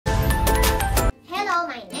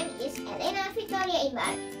Hello, my name is Elena Victoria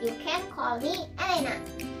Imbar. You can call me Elena.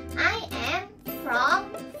 I am from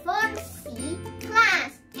 4C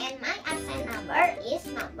class and my absent number is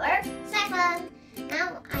number 7.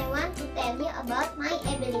 Now I want to tell you about my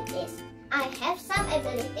abilities. I have some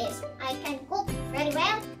abilities. I can cook very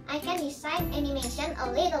well. I can design animation a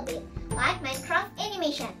little bit, like Minecraft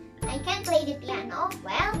animation. I can play the piano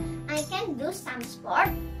well. I can do some sport,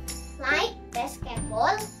 like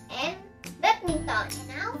basketball and badminton. And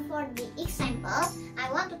now for the example,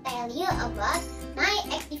 I want to tell you about my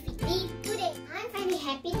activity today. I'm very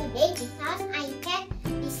happy today because I can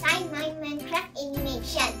design my Minecraft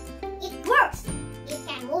animation. It works! It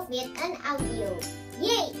can move with an audio.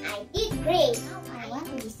 Yay! I did great! Now I want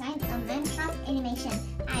to design a Minecraft animation.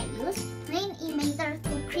 I use plain Imator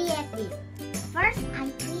to create this. First, I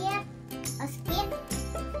create a skin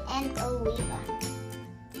and a weapon.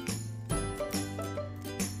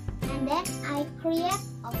 And then I create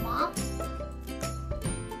a mob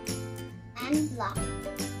and block.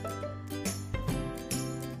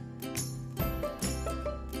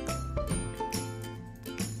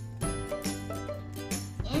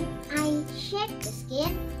 And I shape the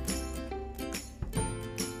skin.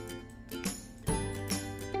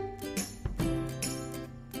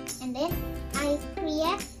 And then I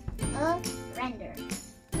create a render.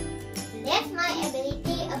 That's my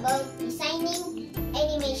ability about designing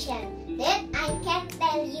animation that I can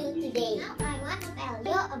tell you today. Now I want to tell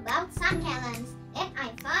you about some challenges that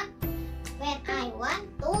I found when I want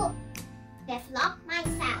to develop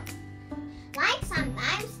myself. Like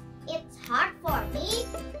sometimes it's hard for me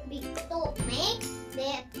to make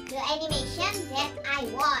the animation that I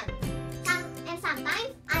want. And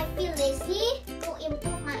sometimes I feel lazy to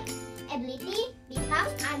improve my ability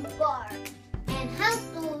because I'm bored. And how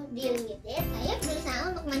to deal with it? Saya berusaha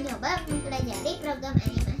untuk mencoba mempelajari program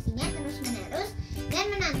animasinya terus-menerus dan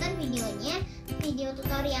menonton video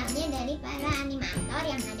tutorialnya dari para animator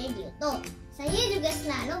yang ada di YouTube. Saya juga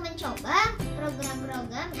selalu mencoba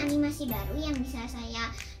program-program animasi baru yang bisa saya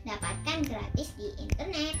dapatkan gratis di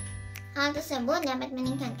internet. Hal tersebut dapat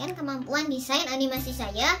meningkatkan kemampuan desain animasi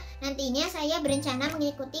saya. Nantinya saya berencana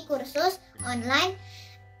mengikuti kursus online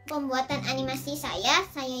pembuatan animasi saya.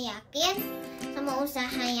 Saya yakin semua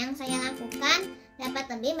usaha yang saya lakukan dapat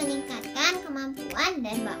lebih meningkatkan kemampuan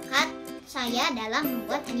dan bakat saya dalam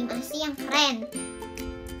membuat animasi yang keren.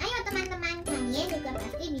 Ayo teman-teman, kalian juga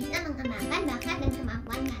pasti bisa mengembangkan bakat dan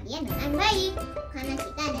kemampuan kalian dengan baik. Karena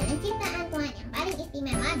kita adalah ciptaan Tuhan yang paling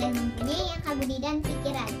istimewa dan mempunyai akal budi dan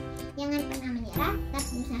pikiran. Jangan pernah menyerah, tetap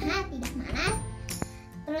berusaha, tidak malas,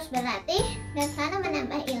 terus berlatih, dan selalu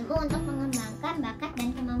menambah ilmu untuk mengembangkan bakat